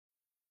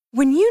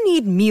When you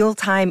need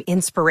mealtime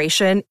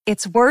inspiration,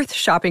 it's worth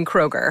shopping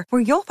Kroger,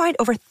 where you'll find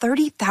over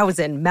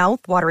 30,000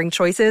 mouth-watering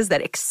choices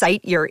that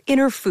excite your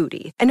inner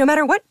foodie. And no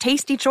matter what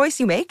tasty choice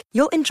you make,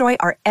 you'll enjoy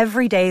our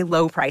everyday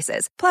low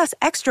prices, plus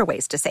extra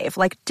ways to save,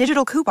 like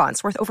digital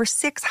coupons worth over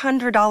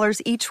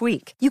 $600 each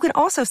week. You can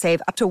also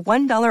save up to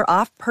 $1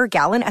 off per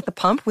gallon at the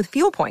pump with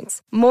fuel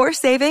points. More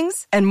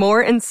savings and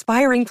more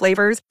inspiring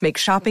flavors make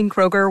shopping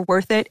Kroger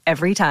worth it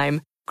every time.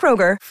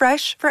 Kroger,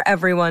 fresh for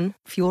everyone.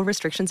 Fuel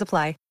restrictions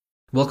apply.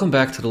 Welcome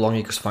back to the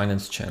Longacres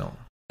Finance channel.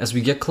 As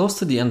we get close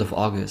to the end of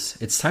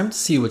August, it's time to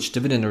see which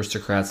dividend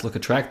aristocrats look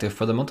attractive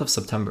for the month of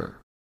September.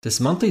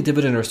 This monthly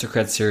Dividend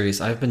Aristocrat series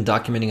I've been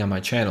documenting on my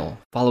channel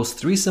follows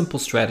 3 simple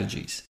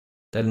strategies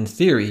that in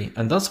theory,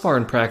 and thus far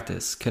in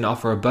practice, can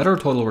offer a better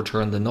total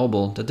return than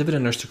Noble, the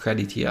Dividend Aristocrat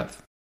ETF.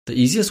 The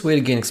easiest way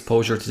to gain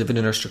exposure to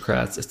Dividend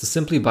Aristocrats is to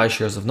simply buy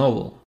shares of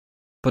Noble.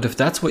 But if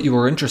that's what you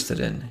are interested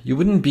in, you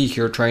wouldn't be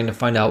here trying to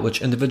find out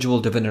which individual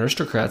Dividend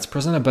Aristocrats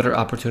present a better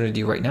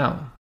opportunity right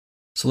now.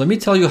 So let me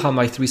tell you how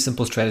my 3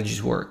 simple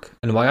strategies work,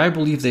 and why I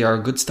believe they are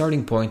a good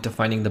starting point to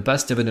finding the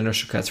best dividend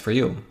aristocrats for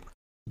you.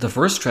 The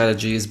first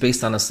strategy is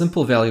based on a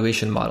simple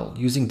valuation model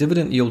using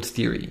dividend yield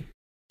theory.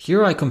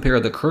 Here I compare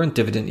the current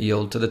dividend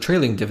yield to the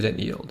trailing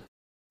dividend yield,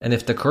 and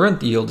if the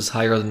current yield is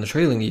higher than the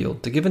trailing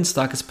yield, the given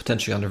stock is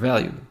potentially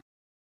undervalued.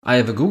 I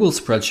have a Google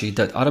spreadsheet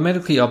that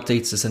automatically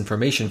updates this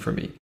information for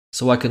me,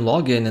 so I can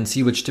log in and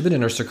see which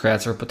dividend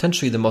aristocrats are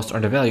potentially the most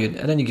undervalued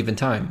at any given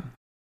time.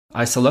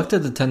 I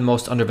selected the 10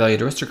 most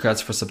undervalued aristocrats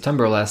for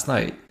September last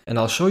night, and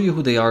I'll show you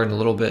who they are in a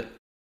little bit.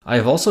 I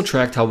have also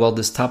tracked how well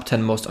this top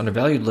 10 most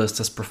undervalued list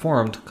has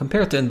performed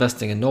compared to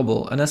investing in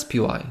Noble and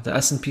SPY, the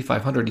S&P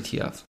 500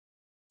 ETF.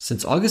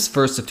 Since August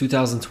 1st of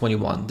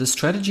 2021, this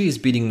strategy is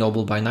beating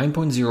Noble by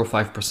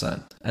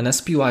 9.05% and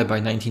SPY by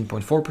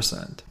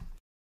 19.4%.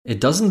 It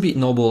doesn't beat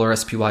Noble or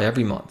SPY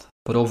every month,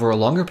 but over a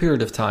longer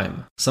period of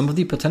time, some of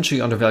the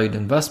potentially undervalued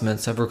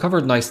investments have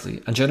recovered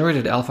nicely and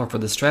generated alpha for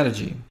this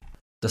strategy.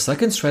 The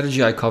second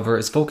strategy I cover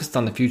is focused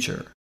on the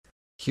future.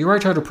 Here I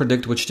try to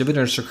predict which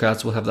dividend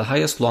aristocrats will have the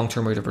highest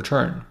long-term rate of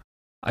return.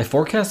 I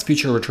forecast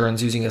future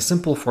returns using a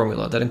simple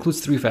formula that includes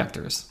 3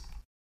 factors.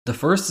 The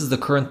first is the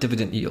current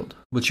dividend yield,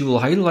 which you will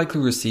highly likely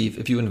receive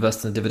if you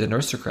invest in a dividend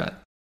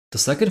aristocrat. The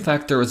second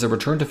factor is a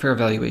return to fair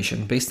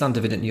valuation based on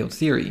dividend yield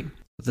theory.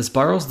 This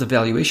borrows the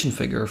valuation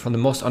figure from the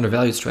most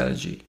undervalued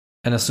strategy,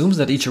 and assumes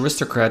that each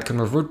aristocrat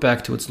can revert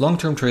back to its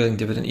long-term trailing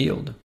dividend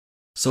yield.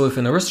 So if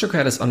an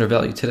aristocrat is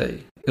undervalued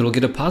today, it will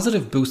get a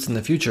positive boost in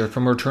the future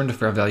from a return to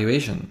fair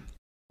valuation.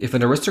 If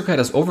an aristocrat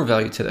is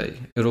overvalued today,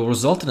 it will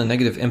result in a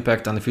negative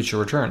impact on the future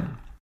return.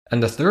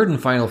 And the third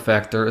and final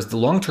factor is the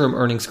long-term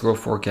earnings growth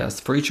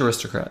forecast for each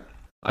aristocrat.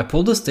 I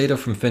pulled this data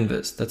from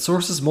Finviz that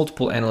sources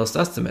multiple analyst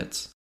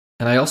estimates,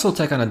 and I also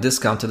tack on a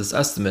discount to this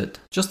estimate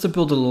just to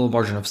build a little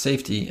margin of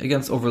safety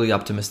against overly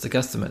optimistic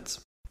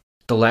estimates.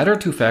 The latter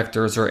 2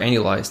 factors are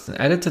annualized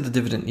and added to the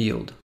dividend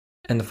yield,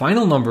 and the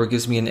final number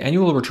gives me an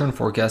annual return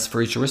forecast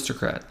for each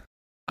aristocrat.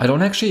 I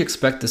don't actually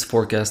expect this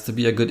forecast to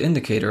be a good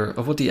indicator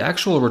of what the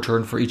actual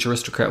return for each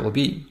aristocrat will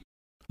be.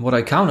 What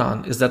I count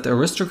on is that the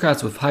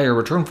aristocrats with higher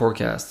return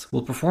forecasts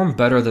will perform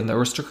better than the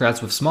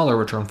aristocrats with smaller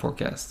return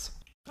forecasts.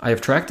 I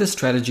have tracked this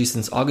strategy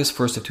since August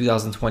 1st of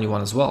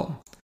 2021 as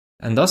well,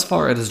 and thus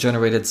far it has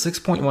generated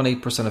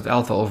 6.18% of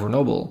alpha over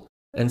Noble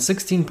and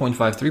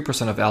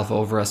 16.53% of alpha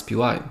over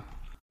SPY.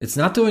 It's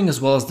not doing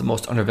as well as the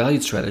most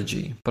undervalued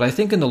strategy, but I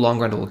think in the long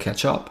run it will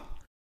catch up.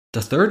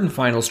 The third and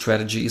final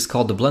strategy is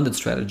called the blended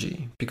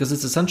strategy, because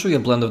it's essentially a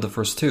blend of the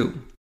first 2.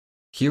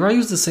 Here I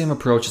use the same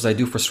approach as I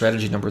do for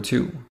strategy number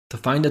 2, to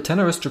find the 10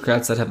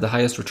 aristocrats that have the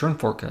highest return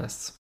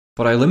forecasts,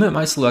 but I limit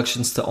my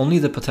selections to only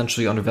the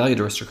potentially undervalued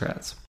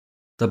aristocrats.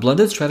 The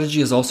blended strategy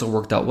has also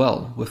worked out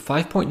well, with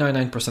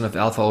 5.99% of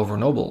alpha over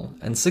Noble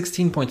and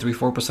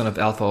 16.34% of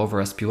alpha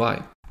over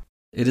SPY.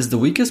 It is the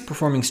weakest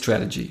performing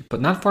strategy, but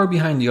not far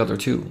behind the other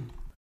 2.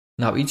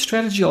 Now each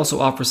strategy also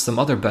offers some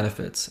other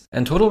benefits,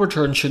 and total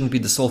return shouldn't be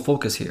the sole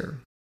focus here.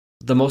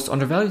 The most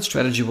undervalued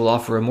strategy will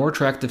offer a more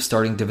attractive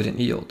starting dividend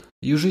yield,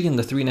 usually in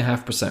the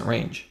 3.5%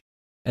 range,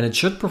 and it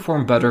should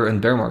perform better in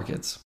bear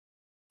markets.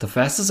 The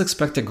fastest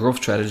expected growth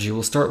strategy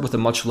will start with a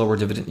much lower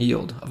dividend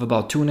yield of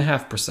about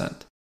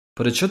 2.5%,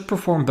 but it should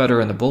perform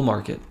better in the bull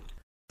market.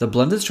 The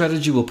blended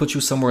strategy will put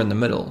you somewhere in the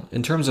middle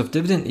in terms of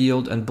dividend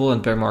yield and bull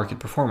and bear market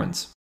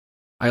performance.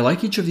 I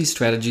like each of these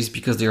strategies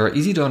because they are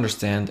easy to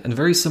understand and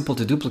very simple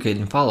to duplicate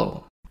and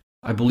follow.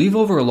 I believe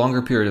over a longer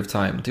period of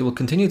time, they will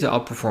continue to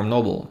outperform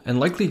Noble and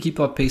likely keep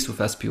up pace with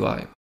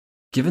SPY.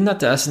 Given that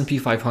the S&P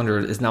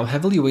 500 is now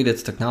heavily weighted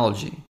to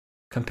technology,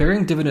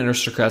 comparing dividend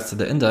aristocrats to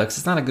the index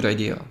is not a good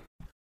idea.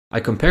 I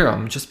compare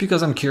them just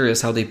because I'm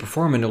curious how they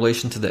perform in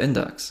relation to the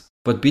index,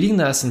 but beating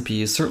the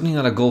S&P is certainly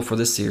not a goal for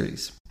this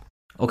series.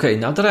 Okay,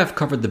 now that I've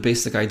covered the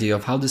basic idea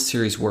of how this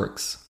series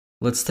works,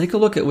 let's take a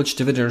look at which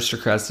dividend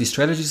aristocrats these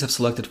strategies have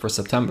selected for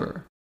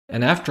September,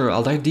 and after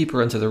I'll dive deeper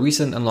into the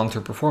recent and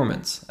long-term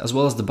performance, as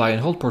well as the buy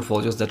and hold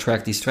portfolios that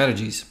track these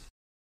strategies.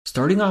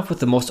 Starting off with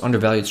the most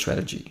undervalued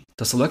strategy,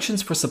 the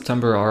selections for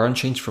September are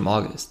unchanged from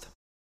August.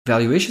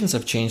 Valuations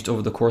have changed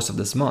over the course of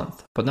this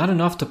month, but not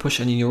enough to push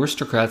any new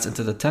aristocrats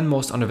into the 10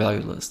 most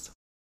undervalued list.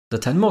 The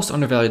 10 most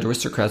undervalued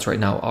aristocrats right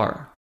now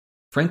are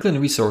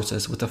Franklin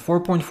Resources with a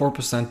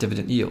 4.4%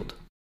 dividend yield.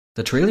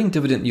 The trailing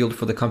dividend yield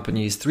for the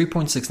company is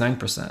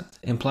 3.69%,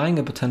 implying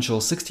a potential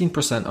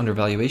 16%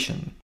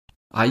 undervaluation.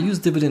 I use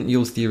dividend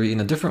yield theory in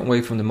a different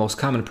way from the most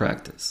common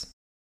practice.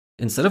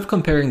 Instead of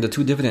comparing the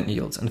two dividend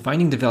yields and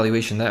finding the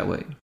valuation that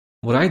way,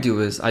 what I do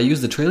is I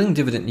use the trailing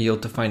dividend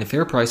yield to find a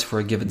fair price for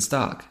a given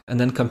stock, and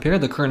then compare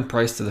the current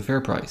price to the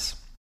fair price.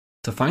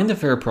 To find the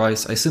fair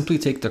price, I simply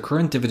take the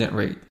current dividend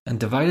rate and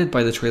divide it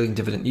by the trailing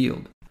dividend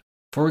yield.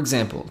 For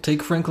example,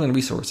 take Franklin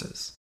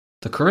Resources.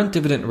 The current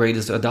dividend rate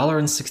is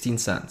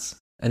 $1.16,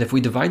 and if we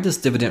divide this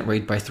dividend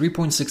rate by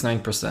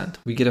 3.69%,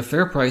 we get a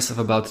fair price of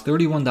about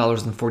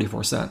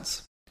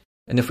 $31.44.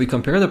 And if we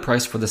compare the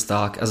price for the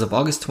stock as of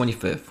August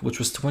 25th, which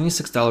was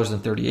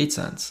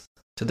 $26.38,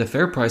 to the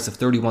fair price of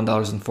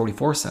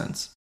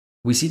 $31.44,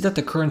 we see that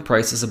the current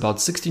price is about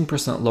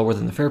 16% lower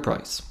than the fair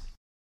price.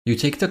 You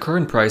take the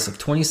current price of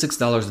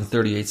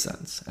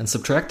 $26.38 and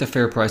subtract the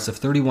fair price of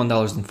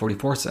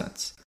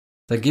 $31.44.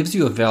 That gives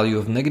you a value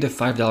of negative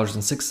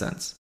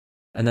 $5.06,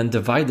 and then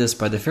divide this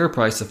by the fair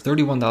price of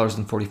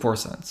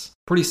 $31.44.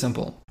 Pretty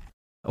simple.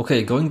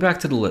 Okay, going back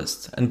to the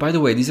list, and by the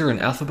way, these are in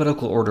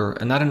alphabetical order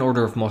and not in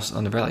order of most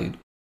undervalued.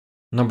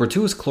 Number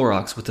 2 is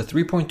Clorox with a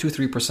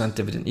 3.23%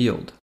 dividend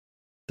yield.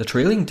 The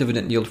trailing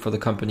dividend yield for the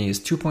company is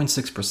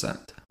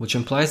 2.6%, which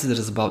implies that it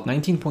is about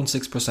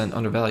 19.6%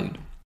 undervalued.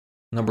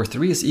 Number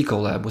 3 is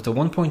Ecolab with a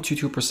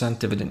 1.22%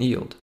 dividend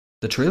yield.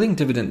 The trailing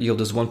dividend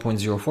yield is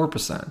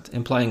 1.04%,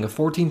 implying a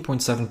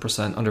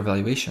 14.7%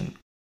 undervaluation.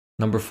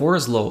 Number 4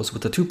 is Lowe's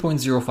with a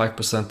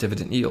 2.05%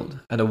 dividend yield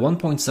and a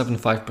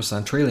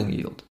 1.75% trailing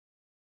yield.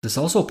 This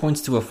also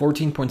points to a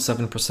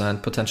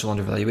 14.7% potential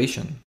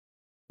undervaluation.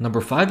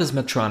 Number 5 is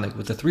Medtronic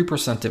with a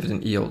 3%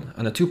 dividend yield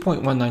and a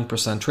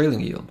 2.19% trailing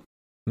yield.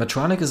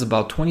 Medtronic is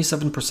about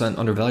 27%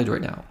 undervalued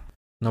right now.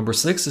 Number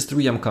 6 is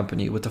 3M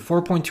Company with a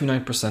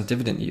 4.29%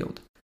 dividend yield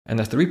and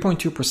a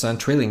 3.2%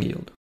 trailing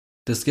yield.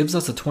 This gives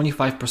us a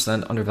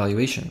 25%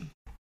 undervaluation.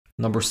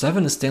 Number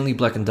 7 is Stanley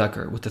Black &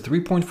 Decker with a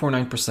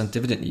 3.49%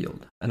 dividend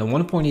yield and a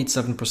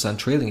 1.87%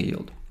 trailing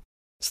yield.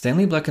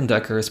 Stanley Black &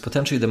 Decker is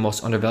potentially the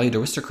most undervalued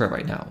aristocrat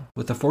right now,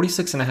 with a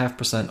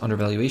 46.5%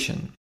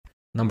 undervaluation.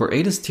 Number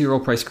 8 is T. Rowe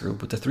Price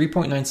Group with a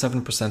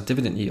 3.97%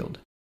 dividend yield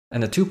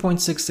and a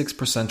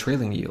 2.66%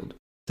 trailing yield.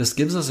 This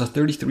gives us a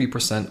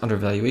 33%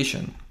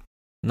 undervaluation.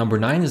 Number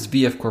 9 is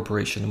VF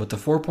Corporation with a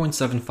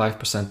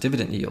 4.75%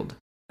 dividend yield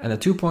and a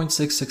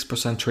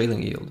 2.66%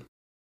 trailing yield.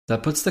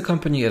 That puts the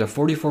company at a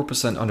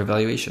 44%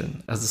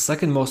 undervaluation as the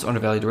second most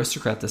undervalued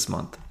aristocrat this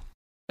month.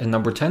 And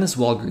number 10 is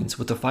Walgreens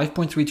with a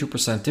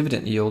 5.32%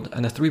 dividend yield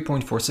and a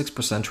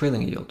 3.46%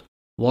 trailing yield.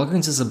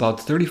 Walgreens is about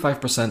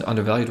 35%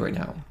 undervalued right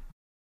now.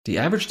 The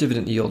average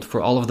dividend yield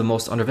for all of the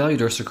most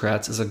undervalued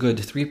aristocrats is a good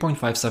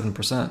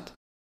 3.57%.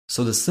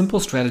 So this simple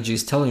strategy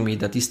is telling me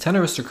that these 10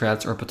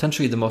 aristocrats are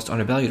potentially the most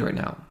undervalued right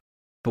now.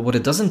 But what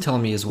it doesn't tell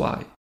me is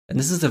why. And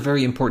this is a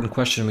very important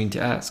question we need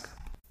to ask.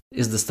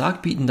 Is the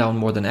stock beaten down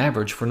more than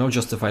average for no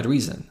justified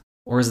reason?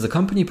 Or is the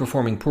company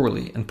performing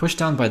poorly and pushed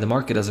down by the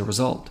market as a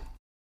result?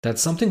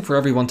 That's something for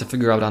everyone to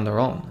figure out on their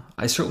own.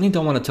 I certainly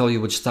don't want to tell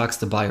you which stocks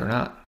to buy or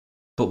not.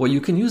 But what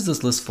you can use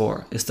this list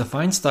for is to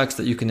find stocks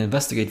that you can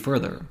investigate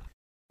further.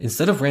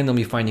 Instead of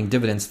randomly finding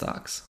dividend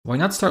stocks, why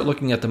not start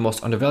looking at the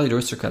most undervalued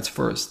aristocrats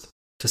first,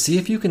 to see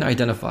if you can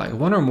identify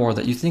one or more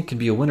that you think can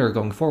be a winner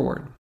going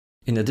forward.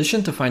 In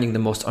addition to finding the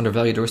most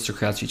undervalued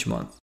aristocrats each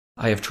month,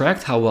 I have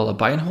tracked how well a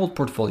buy and hold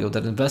portfolio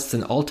that invests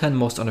in all 10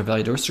 most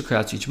undervalued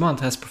aristocrats each month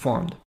has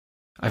performed.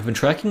 I've been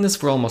tracking this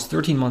for almost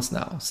 13 months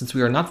now, since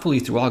we are not fully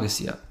through August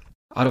yet.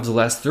 Out of the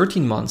last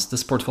 13 months,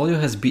 this portfolio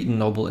has beaten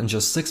Noble in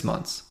just 6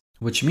 months,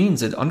 which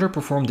means it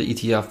underperformed the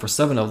ETF for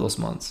 7 of those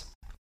months.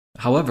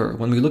 However,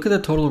 when we look at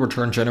the total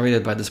return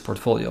generated by this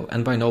portfolio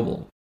and by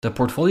Noble, the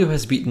portfolio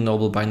has beaten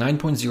Noble by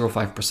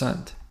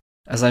 9.05%.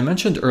 As I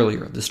mentioned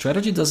earlier, the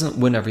strategy doesn't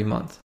win every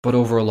month, but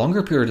over a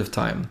longer period of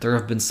time, there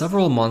have been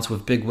several months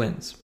with big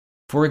wins.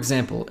 For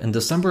example, in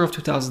December of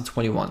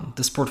 2021,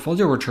 this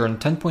portfolio returned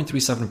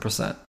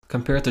 10.37%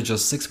 compared to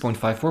just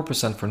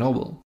 6.54% for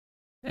Noble.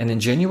 And in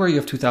January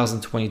of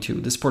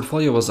 2022, this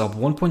portfolio was up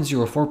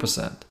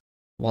 1.04%,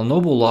 while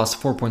Noble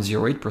lost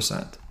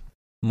 4.08%.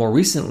 More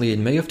recently,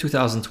 in May of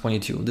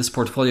 2022, this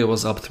portfolio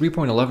was up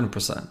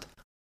 3.11%,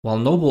 while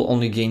Noble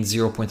only gained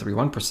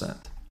 0.31%.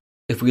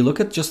 If we look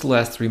at just the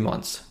last 3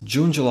 months,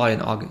 June, July,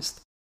 and August,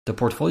 the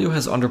portfolio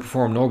has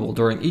underperformed Noble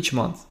during each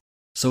month,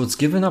 so it's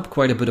given up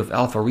quite a bit of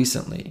alpha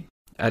recently.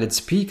 At its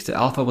peak, the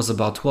alpha was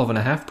about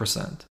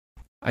 12.5%.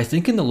 I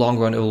think in the long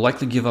run it will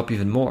likely give up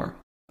even more.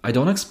 I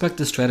don't expect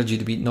this strategy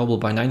to beat Noble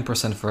by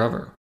 9%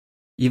 forever.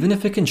 Even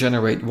if it can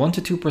generate 1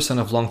 to 2%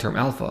 of long-term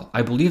alpha,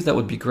 I believe that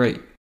would be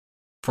great.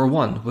 For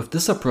one, with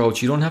this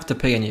approach you don't have to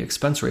pay any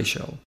expense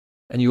ratio,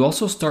 and you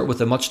also start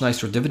with a much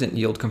nicer dividend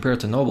yield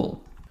compared to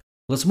Noble.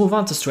 Let's move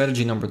on to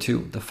strategy number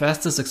 2, the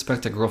fastest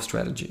expected growth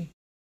strategy.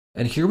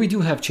 And here we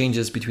do have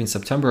changes between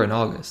September and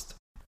August.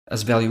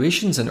 As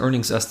valuations and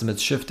earnings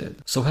estimates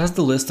shifted, so has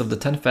the list of the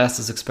 10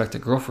 fastest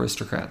expected growth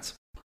aristocrats.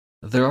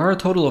 There are a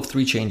total of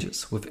 3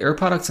 changes, with Air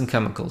Products and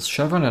Chemicals,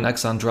 Chevron and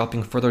Exxon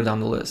dropping further down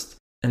the list,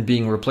 and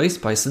being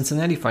replaced by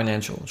Cincinnati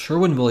Financial,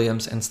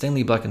 Sherwin-Williams, and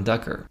Stanley Black &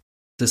 Decker.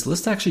 This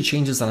list actually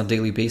changes on a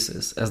daily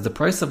basis as the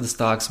price of the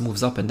stocks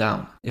moves up and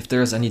down if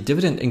there is any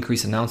dividend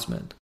increase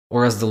announcement,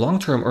 or as the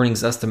long-term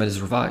earnings estimate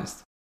is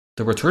revised.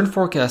 The return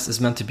forecast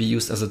is meant to be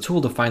used as a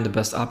tool to find the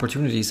best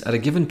opportunities at a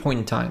given point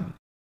in time.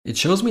 It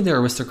shows me the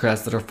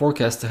aristocrats that are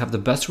forecast to have the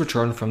best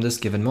return from this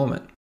given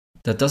moment.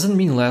 That doesn't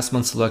mean last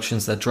month's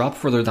selections that drop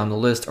further down the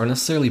list are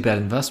necessarily bad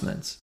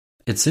investments.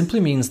 It simply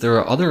means there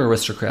are other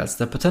aristocrats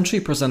that potentially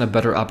present a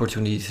better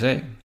opportunity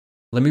today.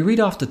 Let me read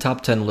off the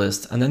top 10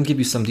 list and then give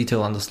you some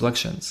detail on the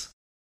selections.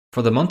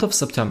 For the month of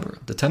September,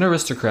 the 10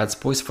 aristocrats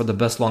poised for the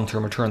best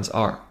long-term returns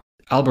are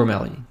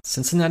Albemarle,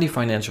 Cincinnati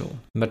Financial,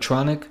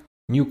 Medtronic,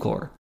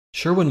 Nucor,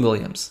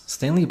 Sherwin-Williams,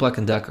 Stanley Black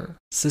 & Decker,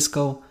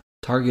 Cisco,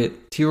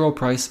 Target, T. Rowe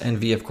Price,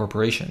 and VF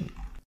Corporation.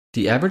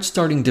 The average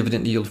starting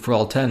dividend yield for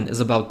all 10 is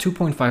about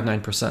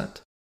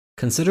 2.59%,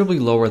 considerably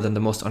lower than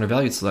the most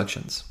undervalued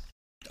selections.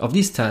 Of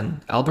these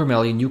 10,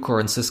 Albemarle, Nucor,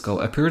 and Cisco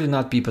appear to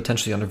not be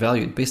potentially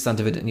undervalued based on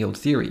dividend yield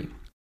theory.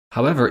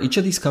 However, each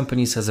of these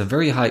companies has a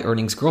very high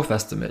earnings growth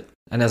estimate,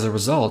 and as a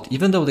result,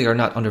 even though they are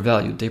not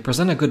undervalued, they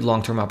present a good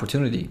long-term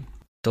opportunity.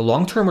 The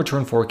long-term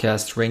return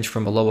forecasts range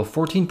from a low of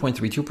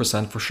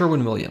 14.32% for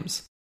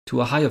Sherwin-Williams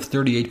to a high of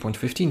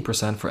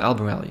 38.15% for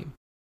Albemarle.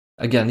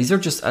 Again, these are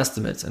just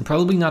estimates and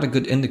probably not a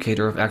good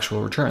indicator of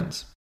actual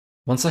returns.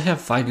 Once I have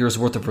 5 years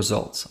worth of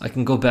results, I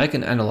can go back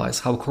and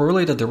analyze how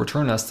correlated the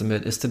return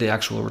estimate is to the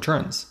actual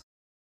returns.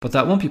 But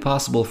that won't be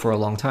possible for a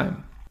long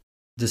time.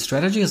 This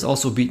strategy has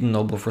also beaten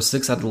Noble for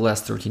 6 out of the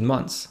last 13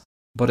 months.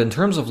 But in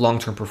terms of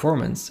long-term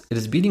performance, it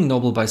is beating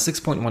Noble by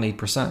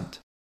 6.18%.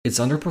 It's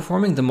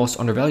underperforming the most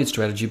undervalued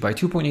strategy by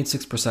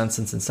 2.86%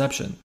 since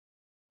inception.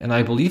 And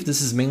I believe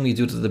this is mainly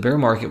due to the bear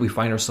market we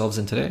find ourselves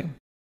in today.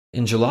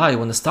 In July,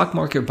 when the stock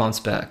market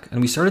bounced back and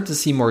we started to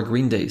see more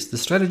green days, the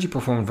strategy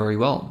performed very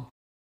well.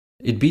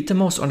 It beat the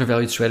most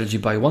undervalued strategy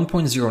by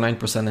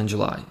 1.09% in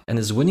July and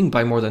is winning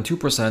by more than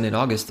 2% in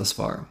August thus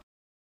far.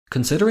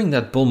 Considering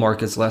that bull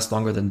markets last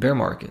longer than bear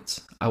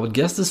markets, I would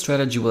guess this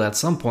strategy will at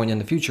some point in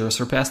the future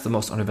surpass the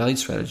most undervalued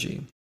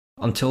strategy.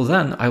 Until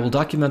then, I will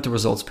document the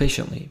results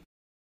patiently.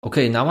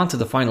 Okay, now on to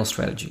the final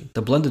strategy,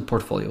 the blended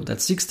portfolio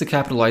that seeks to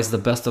capitalize the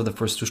best of the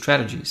first 2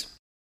 strategies.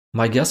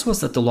 My guess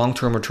was that the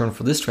long-term return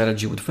for this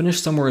strategy would finish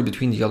somewhere in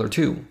between the other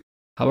 2.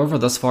 However,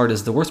 thus far it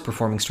is the worst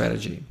performing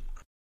strategy.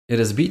 It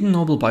has beaten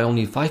Noble by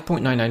only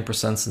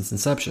 5.99% since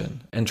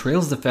inception, and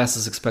trails the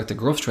fastest expected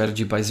growth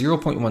strategy by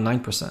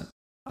 0.19%.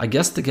 I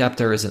guess the gap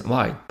there isn't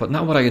wide, but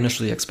not what I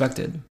initially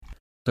expected.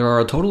 There are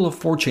a total of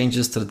 4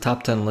 changes to the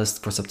top 10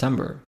 list for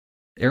September.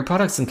 Air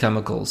Products and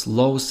Chemicals,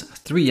 Lowe's,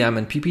 3M,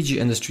 and PPG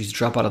Industries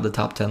drop out of the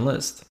top 10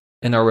 list,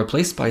 and are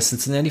replaced by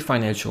Cincinnati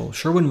Financial,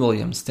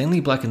 Sherwin-Williams,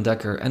 Stanley Black &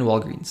 Decker, and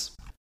Walgreens.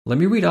 Let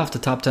me read off the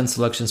top 10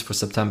 selections for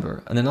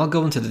September, and then I'll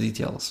go into the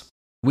details.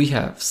 We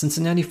have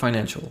Cincinnati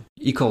Financial,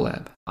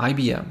 Ecolab,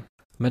 IBM,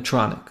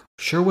 Medtronic,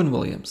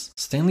 Sherwin-Williams,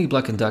 Stanley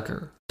Black &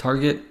 Decker,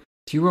 Target,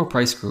 T. Rowe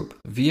Price Group,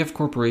 VF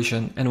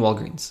Corporation, and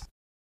Walgreens.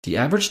 The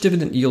average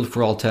dividend yield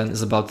for all 10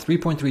 is about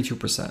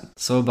 3.32%,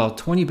 so about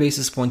 20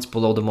 basis points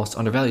below the most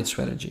undervalued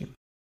strategy.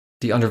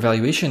 The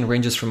undervaluation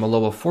ranges from a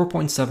low of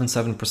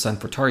 4.77%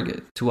 for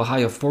Target to a high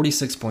of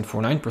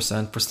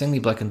 46.49% for Stanley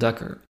Black &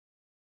 Decker.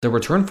 The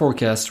return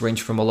forecasts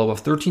range from a low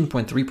of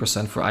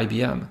 13.3% for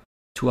IBM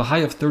to a high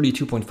of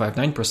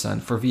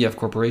 32.59% for VF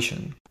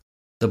Corporation.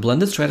 The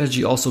blended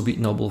strategy also beat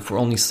Noble for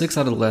only 6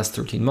 out of the last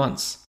 13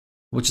 months,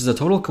 which is a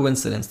total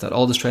coincidence that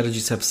all the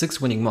strategies have 6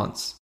 winning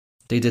months.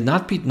 They did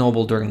not beat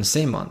Noble during the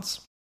same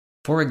months.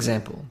 For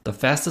example, the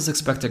fastest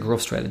expected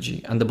growth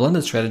strategy and the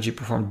blended strategy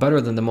performed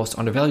better than the most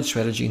undervalued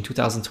strategy in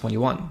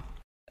 2021.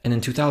 And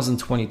in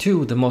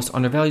 2022, the most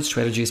undervalued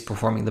strategy is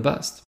performing the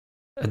best.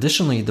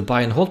 Additionally, the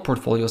buy and hold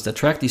portfolios that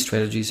track these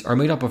strategies are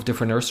made up of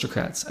different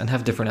aristocrats and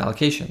have different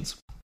allocations.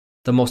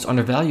 The most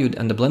undervalued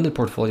and the blended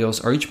portfolios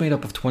are each made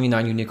up of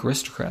 29 unique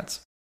aristocrats,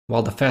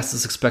 while the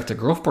fastest expected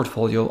growth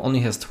portfolio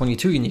only has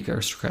 22 unique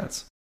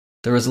aristocrats.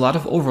 There is a lot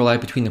of overlap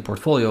between the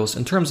portfolios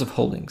in terms of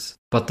holdings,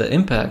 but the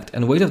impact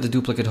and weight of the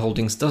duplicate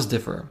holdings does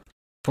differ.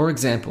 For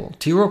example,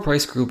 T. Rowe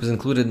Price Group is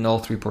included in all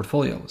 3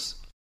 portfolios.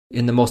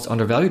 In the most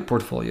undervalued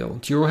portfolio,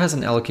 T. Rowe has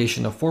an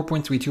allocation of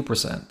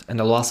 4.32% and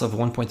a loss of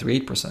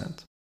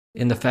 1.38%.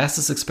 In the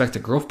fastest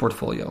expected growth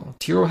portfolio,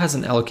 T. Rowe has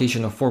an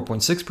allocation of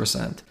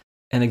 4.6%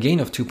 and a gain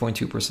of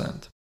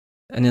 2.2%.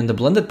 And in the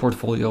blended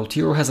portfolio,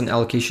 T. Rowe has an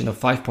allocation of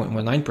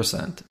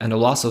 5.19% and a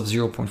loss of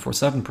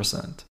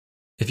 0.47%.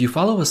 If you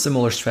follow a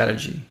similar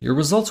strategy, your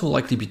results will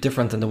likely be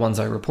different than the ones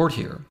I report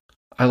here.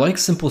 I like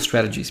simple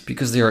strategies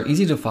because they are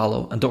easy to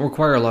follow and don't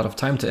require a lot of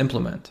time to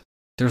implement.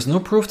 There's no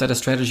proof that a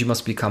strategy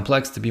must be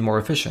complex to be more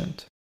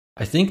efficient.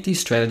 I think these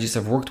strategies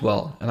have worked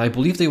well, and I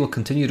believe they will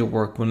continue to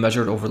work when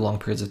measured over long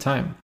periods of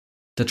time.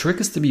 The trick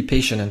is to be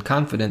patient and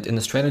confident in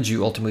the strategy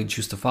you ultimately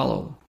choose to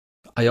follow.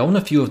 I own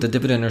a few of the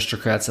dividend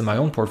aristocrats in my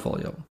own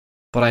portfolio.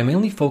 but I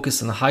mainly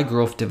focus on the high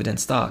growth dividend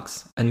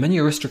stocks, and many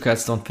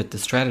aristocrats don't fit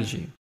this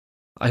strategy.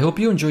 I hope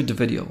you enjoyed the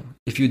video.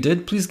 If you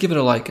did, please give it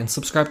a like and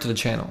subscribe to the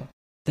channel.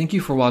 Thank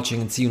you for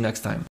watching and see you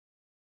next time.